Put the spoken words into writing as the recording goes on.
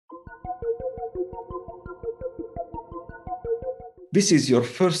This is your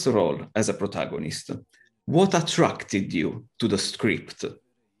first role as a protagonist. What attracted you to the script?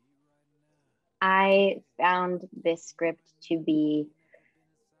 I found this script to be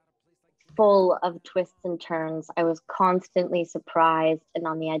full of twists and turns. I was constantly surprised and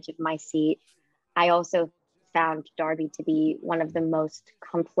on the edge of my seat. I also found Darby to be one of the most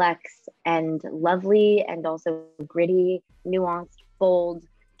complex and lovely and also gritty, nuanced, bold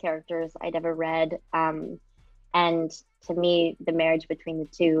characters I'd ever read. And to me, the marriage between the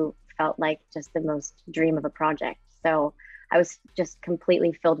two felt like just the most dream of a project. So I was just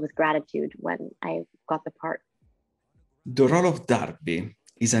completely filled with gratitude when I got the part. The role of Darby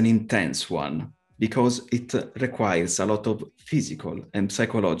is an intense one because it requires a lot of physical and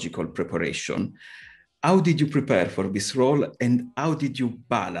psychological preparation. How did you prepare for this role, and how did you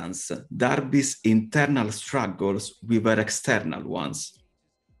balance Darby's internal struggles with her external ones?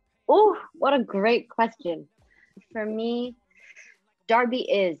 Oh, what a great question. For me, Darby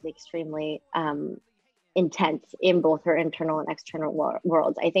is extremely intense in both her internal and external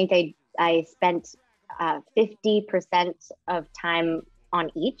worlds. I think I spent 50% of time on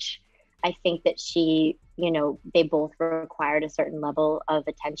each. I think that they both required a certain level of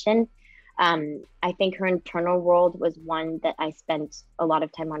attention. I think her internal world was one that I spent a lot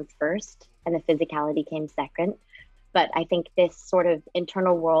of time on first, and the physicality came second. But I think this sort of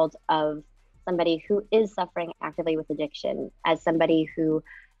internal world of somebody who is suffering actively with addiction, as somebody who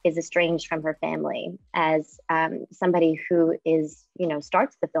is estranged from her family, as somebody who is,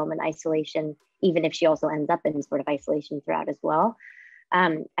 starts the film in isolation, even if she also ends up in sort of isolation throughout as well.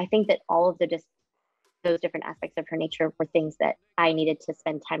 I think that all of those different aspects of her nature were things that I needed to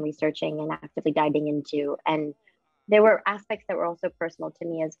spend time researching and actively diving into. And there were aspects that were also personal to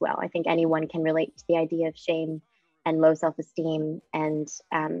me as well. I think anyone can relate to the idea of shame and low self-esteem and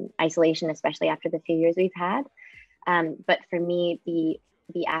isolation, especially after the few years we've had. But for me,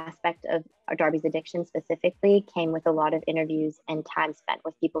 the aspect of Darby's addiction specifically came with a lot of interviews and time spent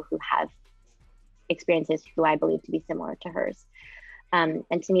with people who have experiences who I believe to be similar to hers. And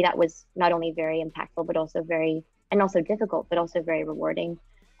to me, that was not only very impactful, but also also difficult, but also very rewarding.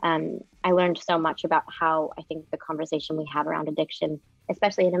 I learned so much about how I think the conversation we have around addiction,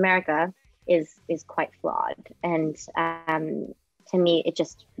 especially in America, is quite flawed. And to me, it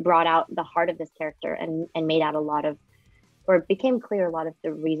just brought out the heart of this character and made out it became clear a lot of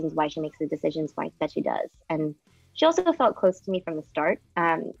the reasons why she makes the decisions that she does. And she also felt close to me from the start.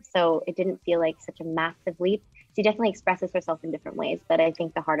 So it didn't feel like such a massive leap. She definitely expresses herself in different ways, but I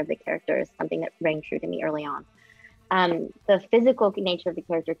think the heart of the character is something that rang true to me early on. The physical nature of the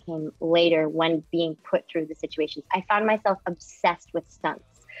character came later when being put through the situations. I found myself obsessed with stunts.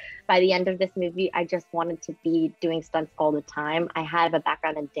 By the end of this movie, I just wanted to be doing stunts all the time. I have a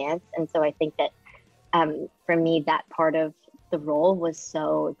background in dance, and so I think that for me, that part of the role was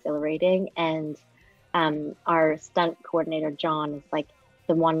so exhilarating. And our stunt coordinator, John, is like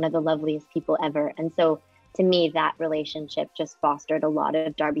one of the loveliest people ever. And so to me, that relationship just fostered a lot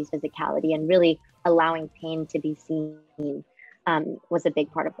of Darby's physicality, and really allowing pain to be seen was a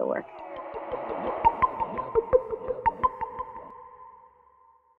big part of the work.